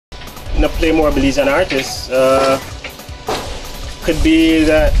not play more Belizean artists could be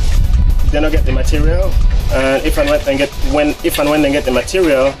that they don't get the material, and if and when they get the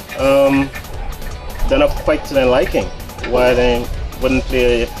material, they're not quite to their liking. Why they wouldn't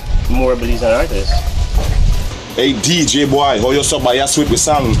play more Belizean artists? Hey DJ boy, how you so biased with the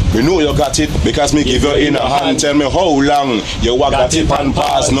song? We know you got it because me give you in a hand. Tell me how long you got it and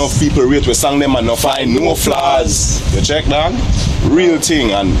pass. No people rate we song them and no find no flaws. You check that? Real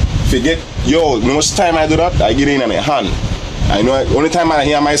thing. And forget, yo, most time I do that, I get in my hand. I know only time I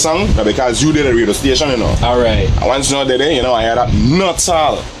hear my song because you did a radio station, you know. Alright. And once you know that, you know, I hear that nuts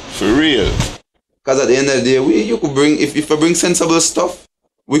all. For real. Because at the end of the day, you could bring, if I bring sensible stuff,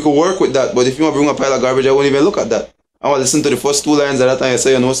 we could work with that. But if you want to bring a pile of garbage, I won't even look at that. I want to listen to the first two lines of that and I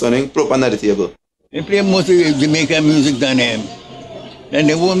say, you know something, put up under the table. They play mostly Jamaican music than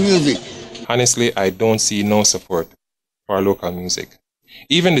their own music. Honestly, I don't see no support for local music.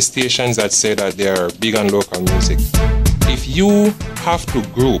 Even the stations that say that they are big on local music. If you have to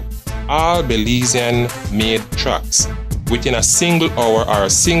group all Belizean made tracks within a single hour or a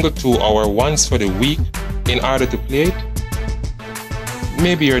single 2 hour once for the week in order to play it,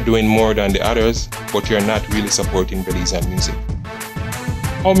 maybe you're doing more than the others, but you're not really supporting Belizean music.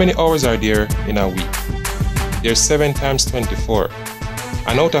 How many hours are there in a week? There's 7 times 24.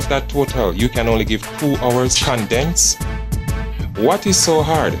 And out of that total, you can only give 2 hours condensed. What is so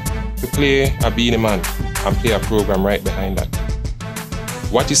hard to play a Beanie Man and play a program right behind that?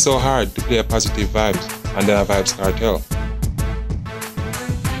 What is so hard to play a Positive Vibes and then a Vibes Cartel?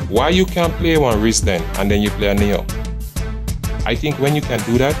 Why you can't play one Riz then and then you play a Neo? I think when you can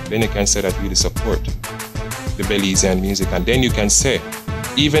do that, then you can say that you really support the Belizean music, and then you can say,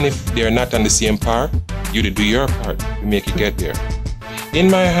 even if they're not on the same par, you do your part to make it get there. In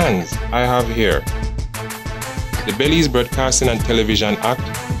my hands, I have here the Belize Broadcasting and Television Act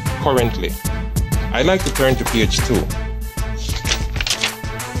currently. I'd like to turn to page 2.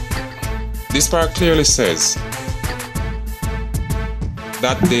 This part clearly says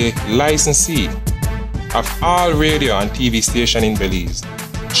that the licensee of all radio and TV stations in Belize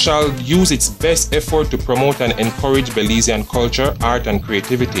shall use its best effort to promote and encourage Belizean culture, art and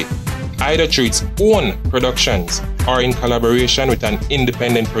creativity, either through its own productions or in collaboration with an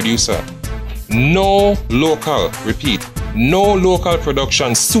independent producer. No local, repeat, no local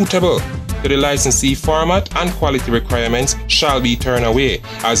production suitable to the licensee format and quality requirements shall be turned away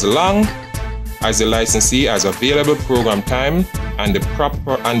as long as the licensee has available program time and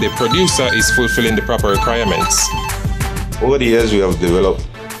the producer is fulfilling the proper requirements. Over the years, we have developed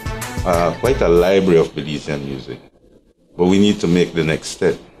quite a library of Belizean music, but we need to make the next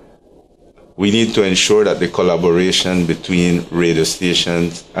step. We need to ensure that the collaboration between radio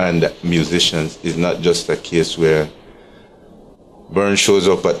stations and musicians is not just a case where Berne shows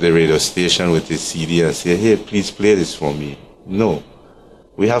up at the radio station with his CD and say, hey, please play this for me. No.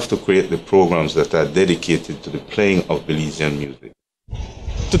 We have to create the programs that are dedicated to the playing of Belizean music.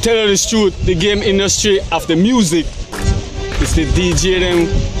 To tell you the truth, the game industry of the music is the DJ them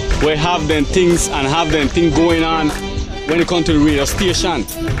where have them things and have them thing going on when it comes to the radio station.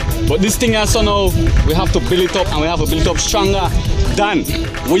 But this thing is somehow we have to build it up, and we have to build it up stronger than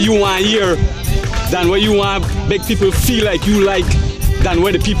what you want to hear, than what you want to make people feel like you like, than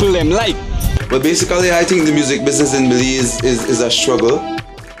what the people them like. But basically, I think the music business in Belize is a struggle.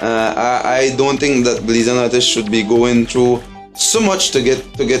 I don't think that Belizean artists should be going through so much to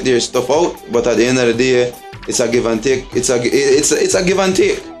get their stuff out. But at the end of the day, it's a give and take. It's a give and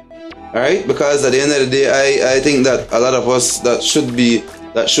take. All right, because at the end of the day, I think that a lot of us that should be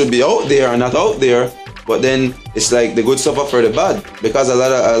out there are not out there. But then it's like the good suffer for the bad, because a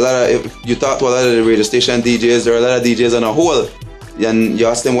lot of if you talk to a lot of the radio station DJs, there are a lot of DJs on a whole. And you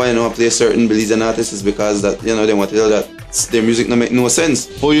ask them why they don't play certain Belizean artists, is because that they want to tell that their music don't make no sense.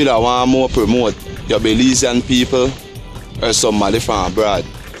 For you that want more promote your Belizean people or somebody from abroad,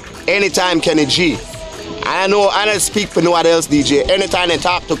 anytime Kenny G, I don't speak for no one else DJ, anytime they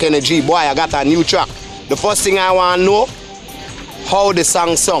talk to Kenny G, boy, I got a new track. The first thing I want to know, how the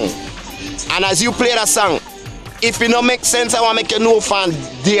song sung. And as you play that song, if it don't make sense, I want to make you know from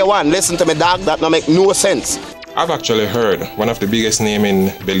day one, listen to me dog, that don't make no sense. I've actually heard one of the biggest name in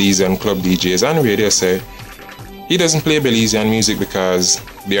Belizean club DJs on radio say he doesn't play Belizean music because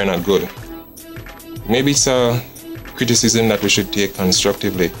they are not good. Maybe it's a criticism that we should take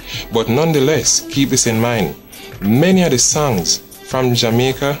constructively, but nonetheless, keep this in mind. Many of the songs from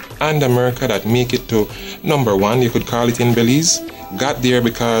Jamaica and America that make it to #1, you could call it, in Belize, got there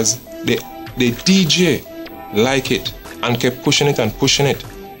because the DJ like it and kept pushing it and pushing it.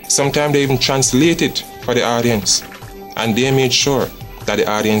 Sometimes they even translate it for the audience, and they made sure that the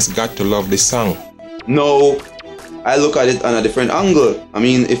audience got to love the song? No, I look at it on a different angle. I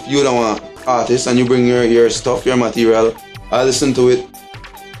mean, if you don't want artist and you bring your stuff, your material, I'll listen to it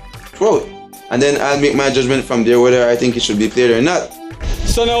throughout. And then I'll make my judgment from there whether I think it should be played or not.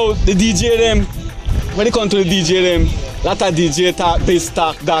 So now the DJ them, when it comes to the DJ them, lot of DJ talk this,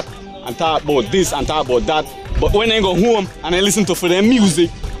 talk that, and talk about this and talk about that. But when they go home and they listen to for their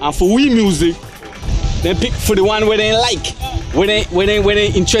music and for we music, they pick for the one where they like, where they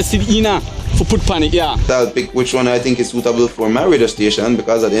interested in for put panic, yeah. I'll pick which one I think is suitable for my radio station,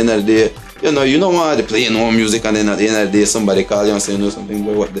 because at the end of the day, you don't want to play no music and then at the end of the day somebody call you and say something,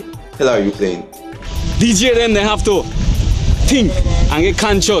 but what the hell are you playing? DJ them, they have to think and get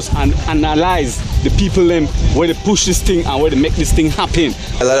conscious and analyze the people them where they push this thing and where they make this thing happen.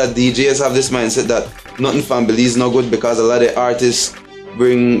 A lot of DJs have this mindset that nothing from Belize no good, because a lot of artists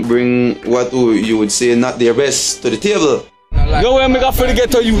bring what you would say not their best to the table. Yo, when me got for the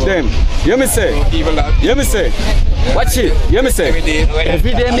ghetto youth them, you me say, watch it, you me say,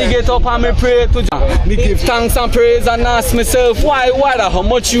 every day me get up and me pray to Jah. Me give thanks and praise and ask myself, why how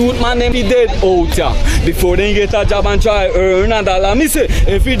much youth man them be dead out ya, before they get a job and try earn a dollar. Me say,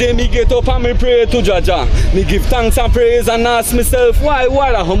 every day me get up and me pray to Jah. Me give thanks and praise and ask myself, why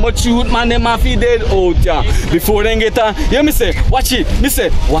how much youth man them have be dead out ya, before they get a, you me say, watch it, me say,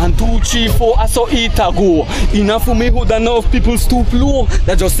 1, 2, 3, 4, I saw it a go. Enough for me who don't know if people stoop low,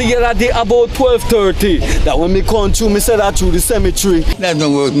 that just together day about 12:30. That when me come through, me say that through the cemetery. That's not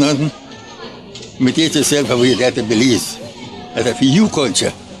worth nothing. Me take yourself away that to Belize. That's a for you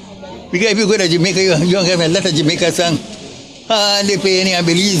culture. Because if you go to Jamaica, you don't have a lot of Jamaica song. They play any in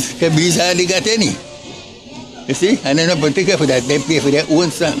Belize, because Belize hardly got any. You see? And they're not particular for that, they play for their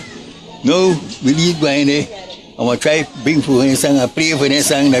own song. No, Belize going there. I'm going to try to bring for any song and play for their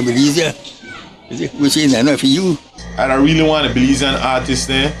song in Belize. You see? Which is not for you. And I really want a Belizean artist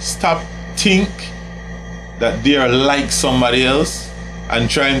there. Stop think that they are like somebody else and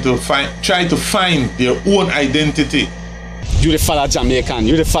try to find their own identity. You the follow Jamaican,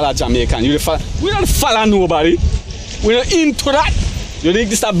 you the follow Jamaican, you the follow. We don't follow nobody. We're not into that. You think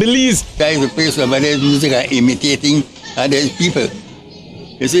this is Belize? Guys, the place where there's music are imitating other people.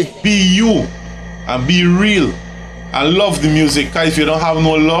 You see? Be you and be real and love the music. Because if you don't have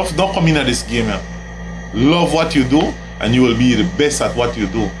no love, don't come in at this game. Love what you do and you will be the best at what you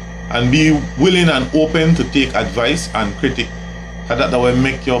do. And be willing and open to take advice and critique. That will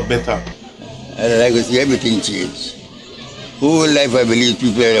make you better. I like to see everything change. Whole life I believe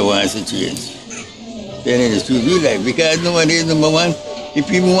people that wants to change. Then in the street we life, because nowadays number one, if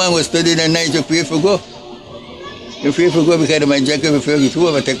people want to study the night, you pray for God. You pray for God because my jacket will get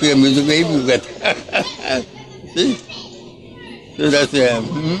over, but take your music baby. But see? So that's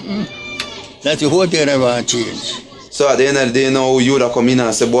the whole thing I want to change. So at the end of the day now, you that come in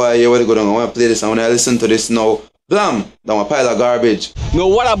and say, boy, you want to go down, I want to play this, and when I listen to this now, blam, down a pile of garbage. No,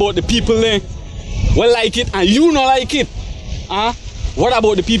 what about the people then? Well, like it and you not like it? Huh? What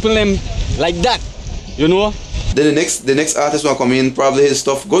about the people them like that? You know? Then the next artist will come in, probably his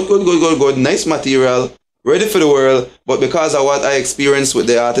stuff good, nice material, ready for the world, but because of what I experienced with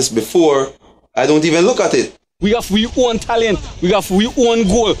the artist before, I don't even look at it. We have we own talent, we have we own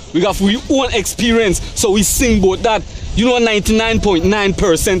goal, we have we own experience, so we sing about that. You know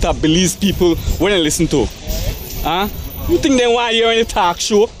 99.9% of Belize people when they listen to. Huh? You think they want to hear any talk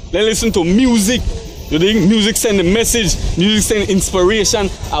show? They listen to music. You think music send a message, music send inspiration,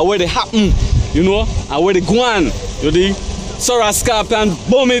 and where they happen, you know, and where they go on. You think? Sarah Scorpion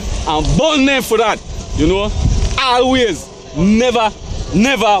bomb it and burn them for that. You know? Always, never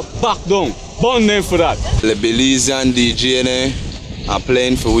back down. Burn them for that. The Belizean DJ are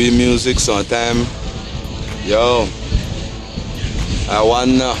playing for we music sometime. Yo, I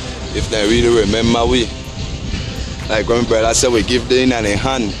wonder if they really remember we. Like when brother said we give them in a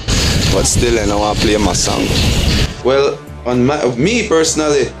hand, but still I don't want to play my song. Well, on me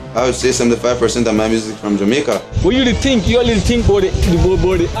personally, I would say 75% of my music from Jamaica. What you think? You only think about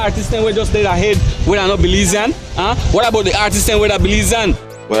the artists and we're just there ahead when I'm not Belizean? Huh? What about the artists and we're Belizean?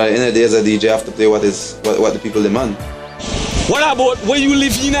 Well, at the end of the day, as a DJ, I have to play what the people demand. What about where you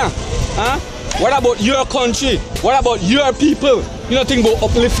live in? Huh? What about your country? What about your people? You don't think about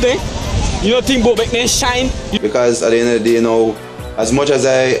uplifting? You don't think about making them shine? Because at the end of the day, you know, as much as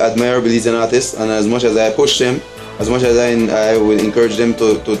I admire Belizean artists and as much as I push them, as much as I will encourage them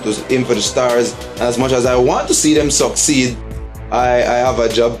to aim for the stars, and as much as I want to see them succeed, I have a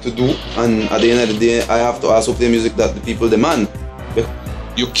job to do, and at the end of the day, I have to also play music that the people demand.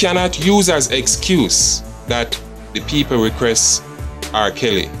 You cannot use as excuse that the people request R.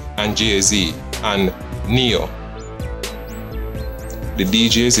 Kelly and Jay-Z and Neo. the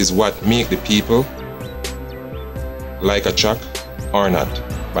DJs is what make the people like a track or not,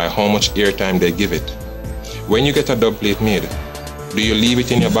 by how much airtime they give it. When you get a dub plate made, do you leave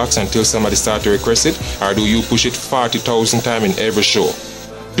it in your box until somebody starts to request it, or do you push it 40,000 times in every show?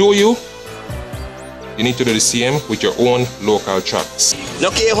 Do you? You need to do the same with your own local tracks.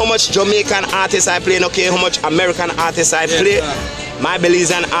 No care how much Jamaican artists I play, no care how much American artists I play, my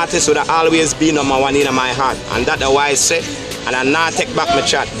Belizean artist would always be #1 in my heart. And that's why I say, and I now take back my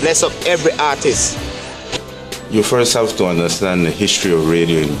chat. Bless up every artist. You first have to understand the history of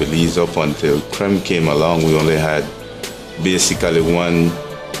radio in Belize. Up until Creme came along, we only had basically one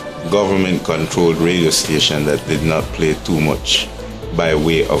government-controlled radio station that did not play too much by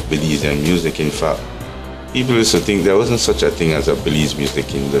way of Belizean music. In fact, people used to think there wasn't such a thing as a Belize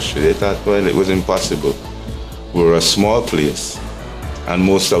music industry. They thought, well, it was impossible. We were a small place, and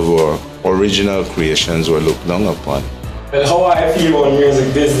most of our original creations were looked down upon. Well, how I feel about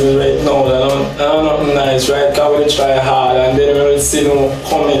music business right now, I don't nothing nice, right? Because we try hard and then we see no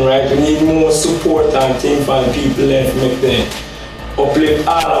coming, right? We need more support and things from people to make them uplift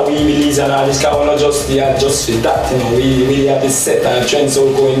all we Belize and all this, because we're not just for that, you know. We have to set our trends so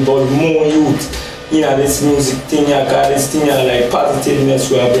we're going about more youth, you know, this music thing, because this thing like positiveness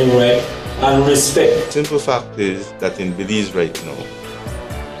we are bringing, right? And respect. Simple fact is that in Belize right now,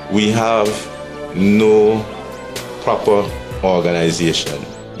 we have no proper organization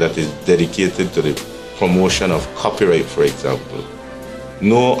that is dedicated to the promotion of copyright, for example.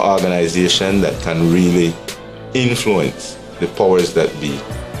 No organization that can really influence the powers that be.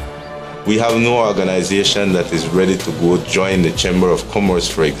 We have no organization that is ready to go join the Chamber of Commerce,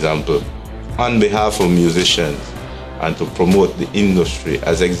 for example, on behalf of musicians and to promote the industry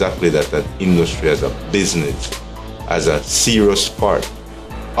as exactly that, an industry as a business, as a serious part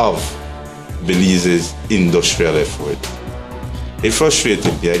of Belize's industrial effort. It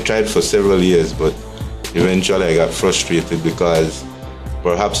frustrated me. I tried for several years, but eventually I got frustrated because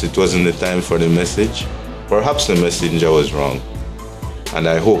perhaps it wasn't the time for the message. Perhaps the messenger was wrong. And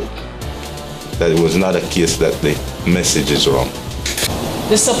I hope that it was not a case that the message is wrong.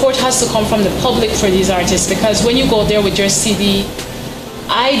 The support has to come from the public for these artists, because when you go there with your CD,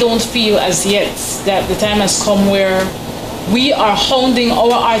 I don't feel as yet that the time has come where we are hounding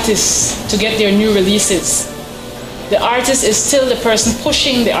our artists to get their new releases. The artist is still the person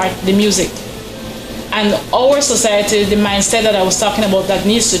pushing the music. And our society, the mindset that I was talking about that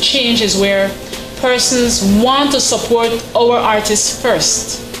needs to change, is where persons want to support our artists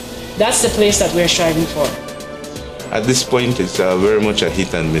first. That's the place that we're striving for. At this point, it's very much a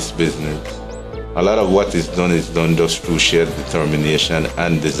hit and miss business. A lot of what is done just through sheer determination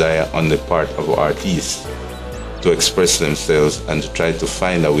and desire on the part of artists to express themselves and to try to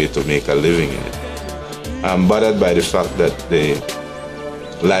find a way to make a living in it. I'm bothered by the fact that the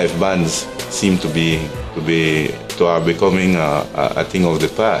live bands seem to are becoming a thing of the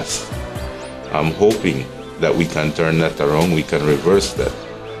past. I'm hoping that we can turn that around, we can reverse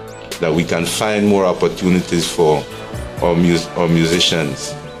that we can find more opportunities for our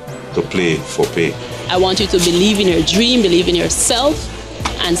musicians to play for pay. I want you to believe in your dream, believe in yourself,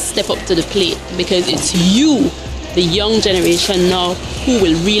 and step up to the plate, because it's you, the young generation now, who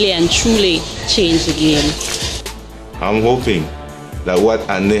will really and truly change the game. I'm hoping that what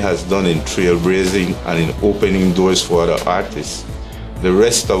Andy has done in trailblazing and in opening doors for other artists, the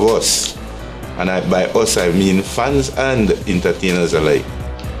rest of us, and by us I mean fans and entertainers alike,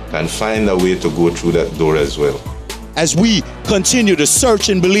 can find a way to go through that door as well. As we continue to search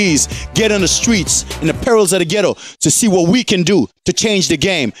in Belize, get on the streets, in the perils of the ghetto, to see what we can do to change the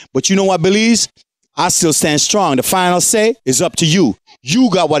game. But you know what, Belize? I still stand strong. The final say is up to you. You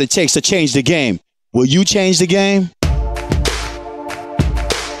got what it takes to change the game. Will you change the game?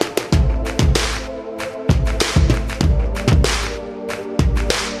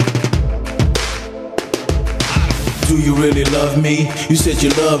 Do you really love me? You said you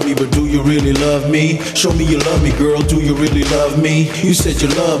love me, but do you really love me? Show me you love me, girl, do you really love me? You said you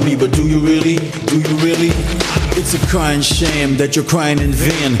love me, but do you really? Do you really? It's a crying shame that you're crying in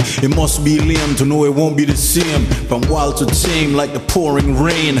vain. It must be lame to know it won't be the same. From wild to tame like the pouring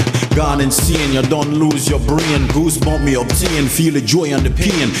rain. Gone insane, you don't lose your brain. Goosebump me obtain, feel the joy and the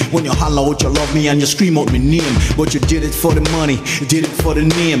pain. When you holler out you love me and you scream out my name. But you did it for the money, you did it for the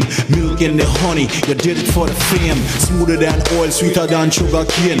name. Milk and the honey, you did it for the fame. Smoother than oil, sweeter than sugar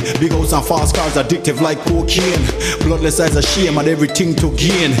cane. Big house and fast cars, addictive like cocaine. Bloodless as a shame, had everything to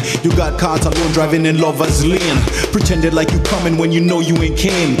gain. You got caught alone driving in lover's lane. Pretended like you coming when you know you ain't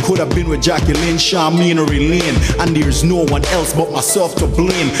came. Could have been with Jacqueline, Charmaine or Elaine. And there's no one else but myself to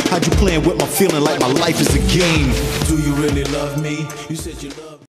blame. I God, you playing with my feeling like my life is a game. Do you really love me? You said you love me.